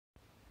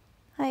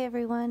Hi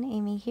everyone,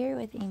 Amy here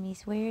with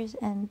amyswares,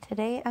 and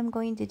today I'm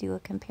going to do a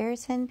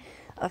comparison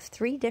of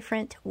 3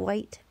 different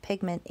white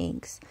pigment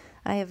inks.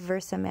 I have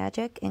Versa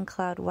Magic in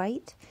Cloud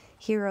White,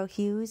 Hero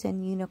Hues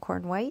in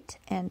Unicorn White,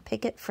 and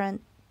Picket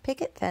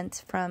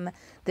Fence from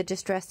the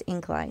Distress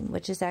Ink line,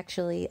 which is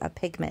actually a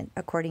pigment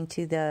according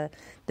to the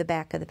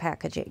back of the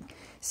packaging.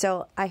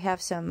 So I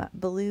have some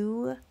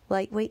blue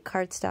lightweight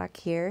cardstock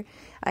here.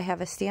 I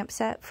have a stamp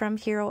set from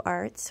Hero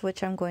Arts,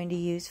 which I'm going to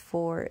use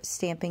for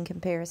stamping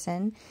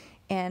comparison.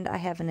 And I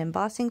have an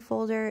embossing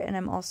folder, and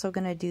I'm also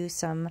going to do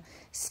some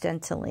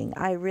stenciling.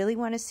 I really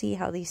want to see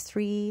how these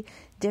 3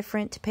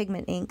 different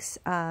pigment inks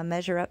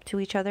measure up to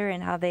each other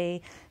and how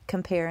they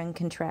compare and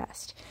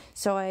contrast.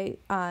 So I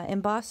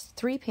embossed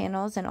 3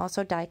 panels and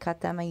also die cut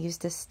them. I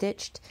used a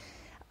stitched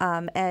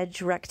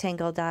edge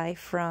rectangle die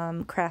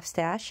from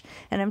Crafty,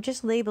 and I'm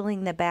just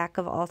labeling the back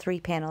of all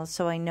 3 panels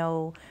so I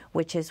know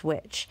which is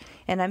which.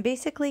 And I'm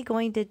basically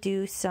going to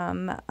do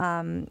some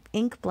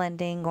ink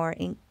blending or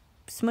ink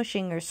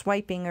smushing or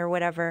swiping or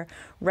whatever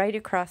right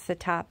across the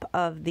top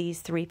of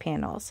these 3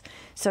 panels.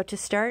 So to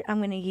start, I'm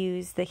going to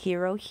use the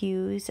Hero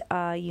Hues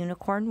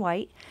Unicorn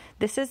White.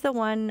 This is the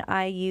one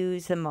I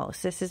use the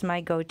most. This is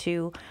my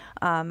go-to.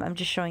 I'm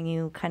just showing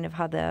you kind of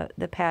how the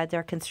pads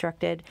are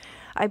constructed.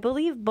 I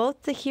believe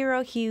both the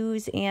Hero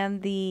Hues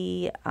and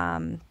the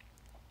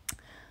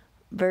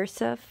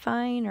Versa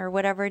Fine or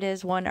whatever it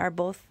is one are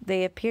both,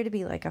 they appear to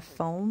be like a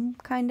foam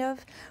kind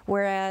of,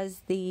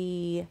 whereas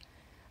the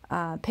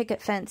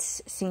Picket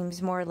Fence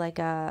seems more like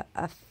a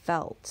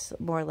felt,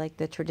 more like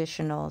the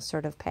traditional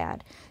sort of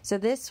pad. So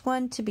this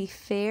one, to be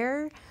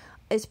fair,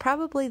 is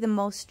probably the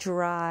most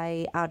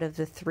dry out of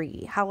the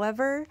 3.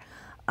 However,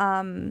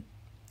 I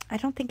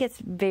don't think it's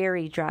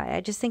very dry.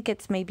 I just think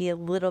it's maybe a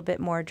little bit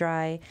more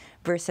dry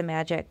Versa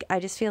Magic. I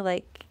just feel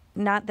like,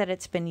 not that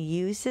it's been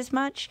used as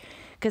much,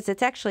 because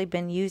it's actually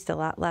been used a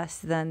lot less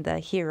than the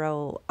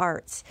Hero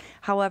Arts.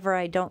 However,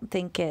 I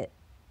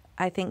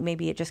think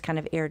maybe it just kind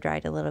of air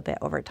dried a little bit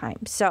over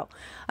time. So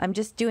I'm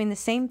just doing the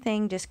same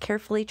thing, just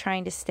carefully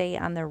trying to stay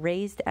on the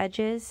raised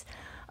edges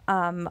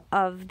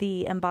of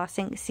the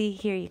embossing. See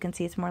here, you can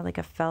see it's more like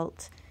a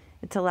felt.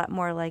 It's a lot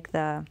more like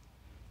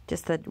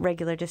just the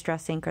regular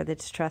Distress ink or the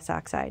Distress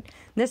Oxide.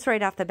 This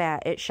right off the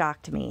bat, it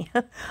shocked me.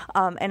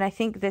 And I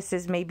think this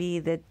is maybe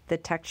the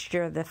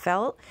texture of the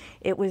felt.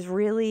 It was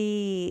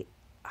really,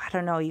 I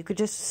don't know, you could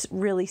just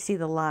really see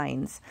the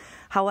lines.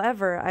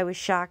 However, I was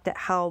shocked at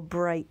how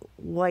bright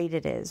white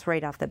it is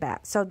right off the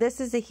bat. So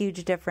this is a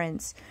huge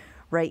difference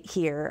right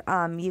here.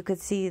 You could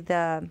see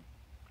the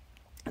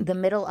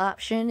middle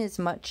option is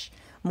much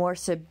more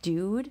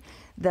subdued.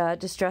 The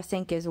Distress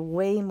ink is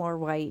way more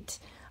white,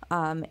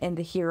 and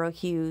the Hero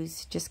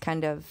Hues just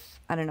kind of,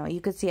 I don't know,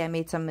 you could see I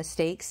made some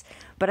mistakes,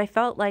 but I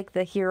felt like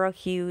the Hero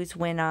Hues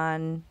went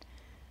on,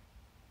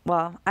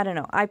 well, I don't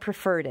know, I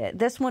preferred it.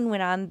 This one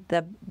went on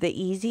the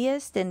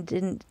easiest and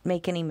didn't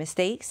make any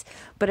mistakes,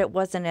 but it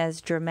wasn't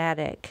as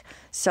dramatic.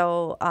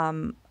 So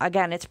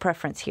again, it's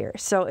preference here.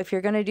 So if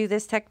you're going to do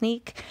this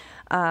technique,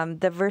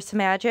 the Versa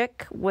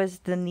Magic was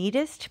the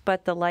neatest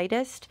but the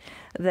lightest.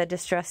 The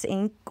Distress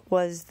ink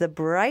was the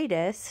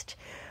brightest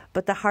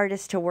but the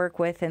hardest to work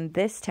with in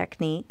this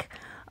technique.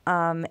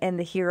 And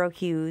the Hero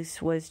Hues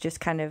was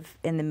just kind of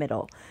in the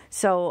middle.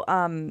 So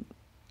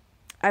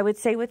I would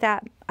say with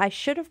that, I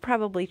should have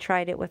probably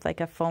tried it with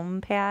like a foam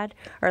pad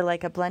or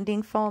like a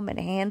blending foam and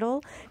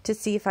handle to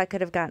see if I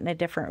could have gotten a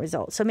different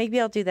result. So maybe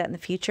I'll do that in the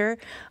future,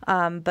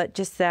 but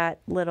just that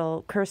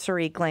little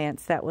cursory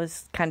glance, that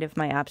was kind of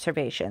my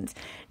observations.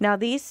 Now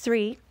these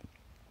 3,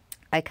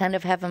 I kind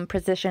of have them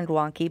positioned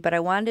wonky, but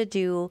I wanted to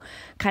do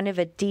kind of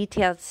a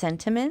detailed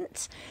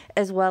sentiment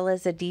as well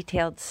as a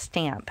detailed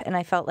stamp. And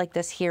I felt like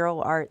this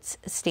Hero Arts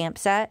stamp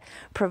set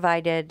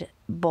provided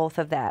both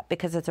of that,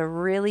 because it's a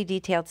really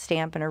detailed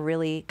stamp and a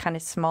really kind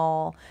of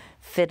small,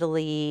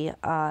 fiddly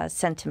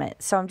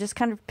sentiment. So I'm just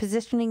kind of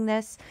positioning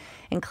this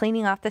and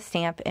cleaning off the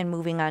stamp and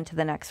moving on to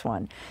the next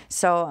one.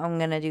 So I'm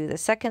going to do the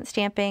second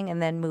stamping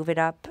and then move it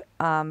up.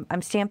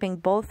 I'm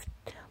stamping 2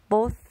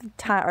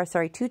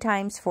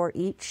 times for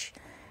each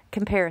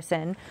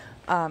comparison.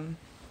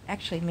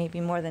 Actually,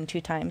 maybe more than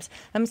 2 times.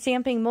 I'm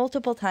stamping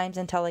multiple times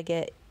until I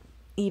get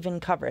even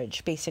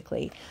coverage,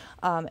 basically.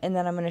 And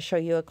then I'm going to show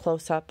you a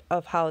close-up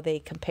of how they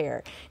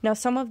compare. Now,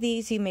 some of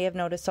these you may have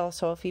noticed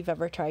also if you've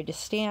ever tried to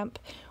stamp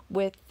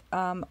with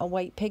a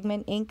white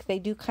pigment ink, they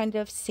do kind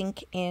of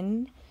sink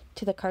in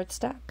to the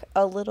cardstock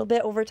a little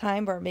bit over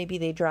time, or maybe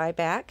they dry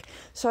back.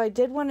 So I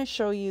did want to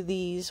show you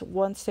these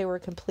once they were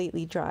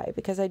completely dry,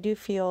 because I do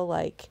feel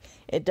like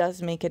it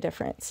does make a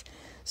difference.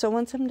 So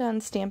once I'm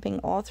done stamping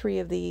all 3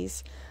 of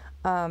these,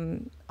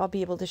 I'll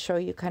be able to show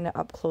you kind of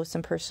up close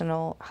and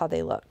personal how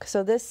they look.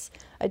 So this,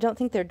 I don't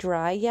think they're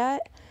dry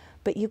yet,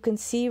 but you can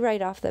see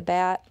right off the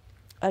bat,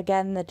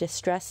 again, the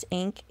Distress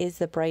ink is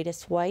the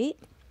brightest white.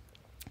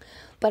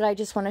 But I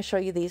just want to show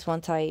you these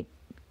once I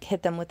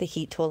hit them with the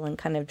heat tool and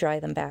kind of dry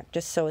them back,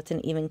 just so it's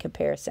an even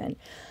comparison.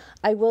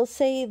 I will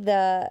say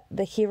the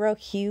Hero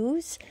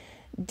Hues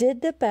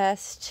did the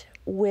best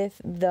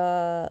with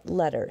the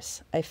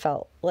letters. I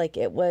felt like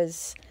it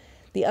was,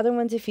 the other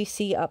ones, if you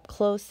see up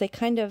close, they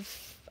kind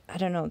of, I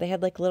don't know, they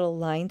had like little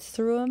lines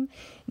through them.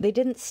 They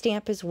didn't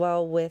stamp as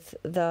well with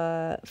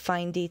the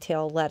fine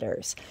detail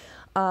letters.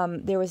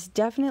 There was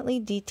definitely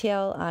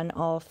detail on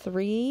all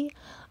three.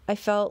 I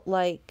felt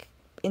like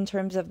in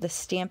terms of the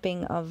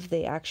stamping of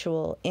the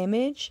actual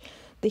image,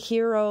 the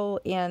hero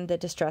and the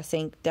distress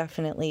ink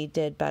definitely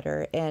did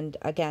better. And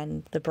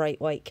again, the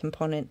bright white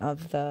component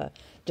of the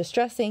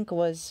distress ink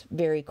was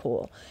very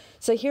cool.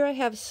 So here I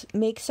have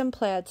Make Some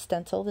Plaid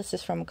stencil. This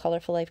is from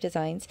Colorful Life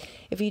Designs.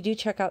 If you do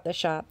check out the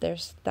shop,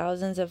 there's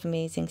thousands of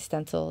amazing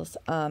stencils,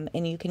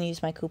 and you can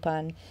use my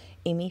coupon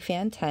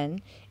AmyFan10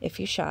 if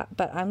you shop.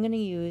 But I'm going to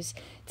use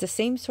the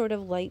same sort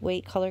of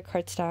lightweight color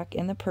cardstock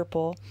in the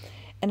purple,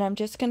 and I'm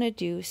just going to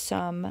do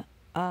some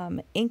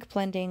ink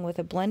blending with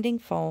a blending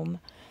foam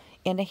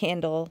and a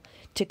handle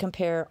to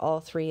compare all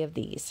three of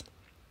these.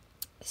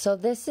 So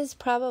this is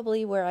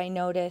probably where I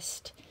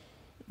noticed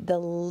the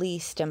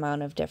least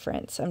amount of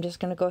difference. I'm just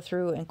going to go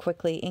through and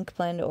quickly ink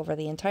blend over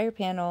the entire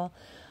panel.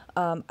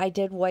 I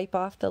did wipe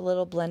off the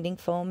little blending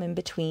foam in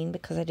between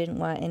because I didn't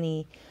want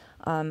any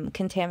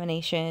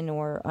contamination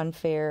or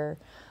unfair,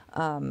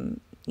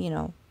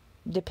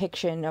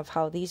 depiction of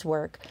how these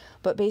work.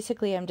 But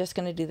basically I'm just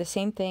going to do the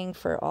same thing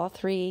for all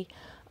three.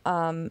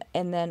 And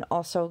then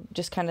also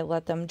just kind of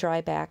let them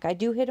dry back. I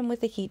do hit them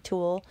with a heat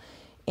tool,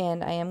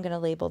 and I am going to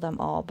label them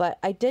all. But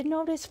I did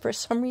notice for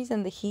some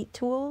reason the heat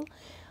tool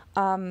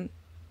kind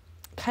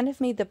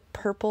of made the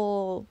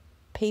purple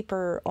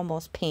paper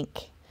almost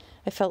pink.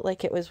 I felt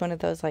like it was one of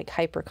those like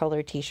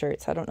hypercolor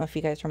t-shirts. I don't know if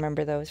you guys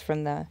remember those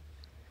from the,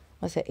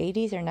 was it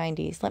 80s or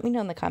 90s? Let me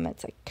know in the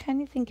comments. I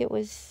kind of think it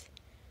was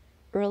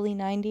early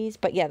 90s.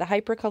 But yeah, the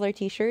hypercolor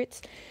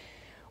t-shirts,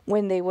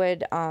 when they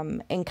would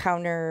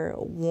encounter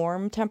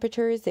warm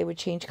temperatures, they would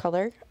change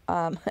color.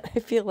 I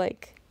feel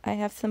like I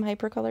have some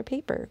hypercolor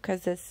paper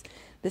because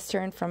this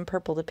turned from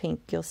purple to pink.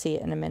 You'll see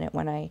it in a minute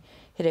when I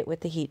hit it with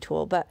the heat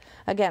tool. But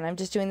again, I'm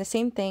just doing the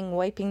same thing,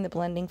 wiping the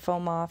blending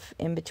foam off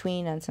in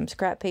between on some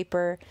scrap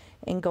paper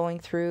and going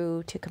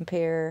through to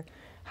compare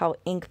how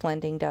ink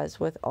blending does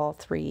with all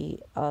three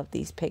of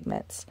these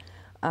pigments.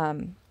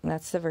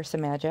 That's the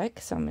Versamagic.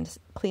 So I'm going to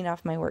clean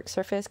off my work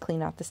surface,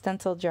 clean off the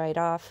stencil, dry it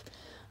off,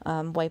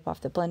 wipe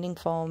off the blending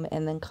foam,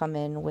 and then come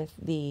in with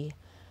the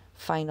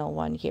final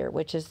one here,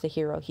 which is the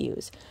Hero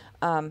Hues.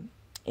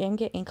 And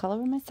get ink all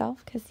over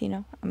myself because,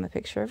 I'm a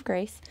picture of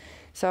grace.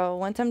 So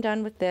once I'm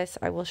done with this,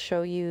 I will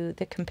show you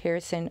the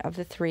comparison of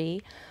the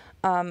three.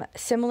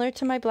 Similar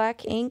to my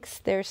black inks,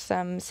 there's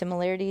some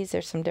similarities,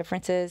 there's some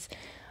differences.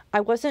 I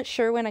wasn't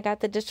sure when I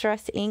got the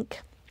Distress ink,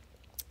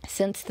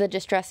 since the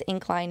Distress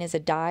ink line is a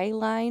dye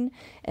line,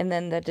 and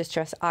then the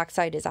Distress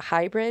oxide is a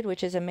hybrid,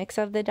 which is a mix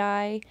of the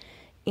dye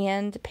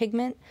and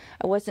pigment.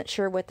 I wasn't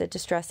sure what the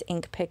Distress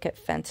ink picket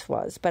fence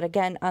was, but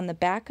again, on the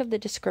back of the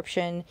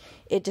description,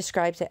 it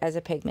describes it as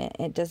a pigment.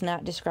 It does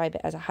not describe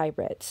it as a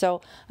hybrid.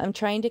 So I'm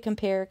trying to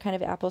compare kind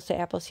of apples to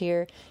apples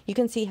here. You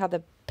can see how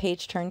the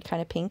page turned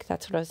kind of pink.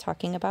 That's what I was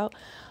talking about.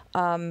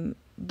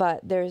 But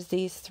there's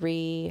these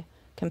three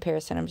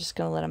comparison. I'm just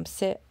going to let them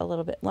sit a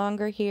little bit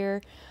longer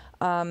here.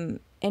 And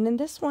in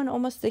this one,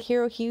 almost the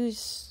Hero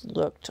Hues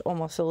looked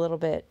almost a little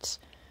bit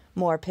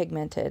more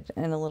pigmented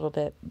and a little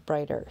bit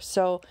brighter.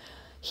 So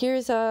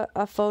here's a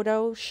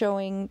photo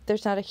showing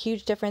there's not a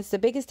huge difference. The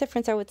biggest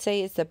difference I would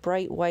say is the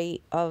bright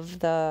white of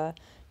the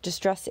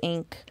Distress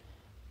ink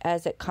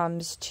as it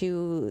comes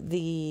to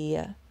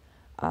the,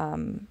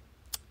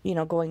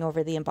 going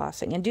over the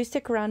embossing. And do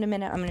stick around a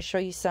minute. I'm going to show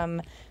you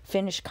some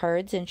finished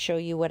cards and show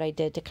you what I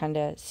did to kind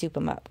of soup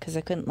them up because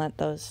I couldn't let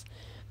those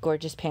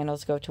gorgeous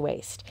panels go to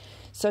waste.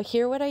 So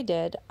here what I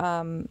did,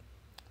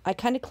 I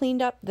kind of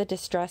cleaned up the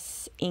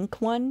Distress ink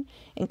one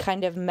and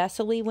kind of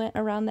messily went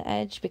around the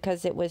edge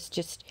because it was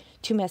just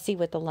too messy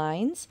with the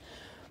lines.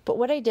 But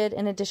what I did,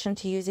 in addition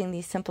to using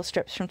these simple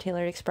strips from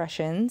Tailored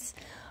Expressions,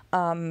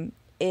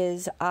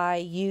 is I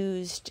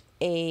used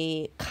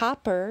a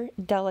copper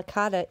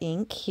Delicata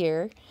ink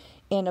here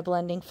in a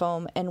blending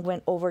foam and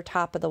went over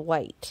top of the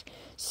white.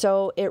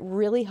 So it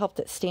really helped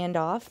it stand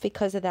off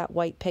because of that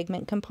white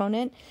pigment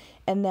component.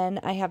 And then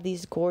I have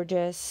these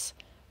gorgeous,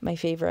 my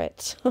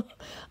favorite,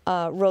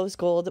 rose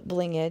gold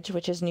blingage,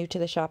 which is new to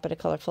the shop at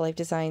Colorful Life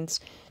Designs,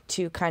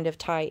 to kind of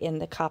tie in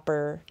the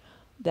copper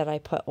that I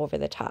put over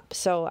the top.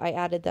 So I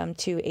added them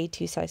to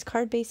A2 size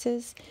card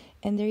bases,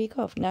 and there you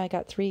go. Now I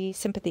got 3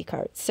 sympathy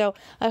cards. So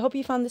I hope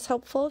you found this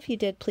helpful. If you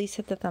did, please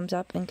hit the thumbs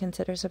up and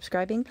consider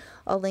subscribing.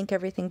 I'll link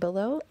everything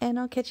below, and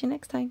I'll catch you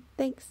next time.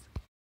 Thanks.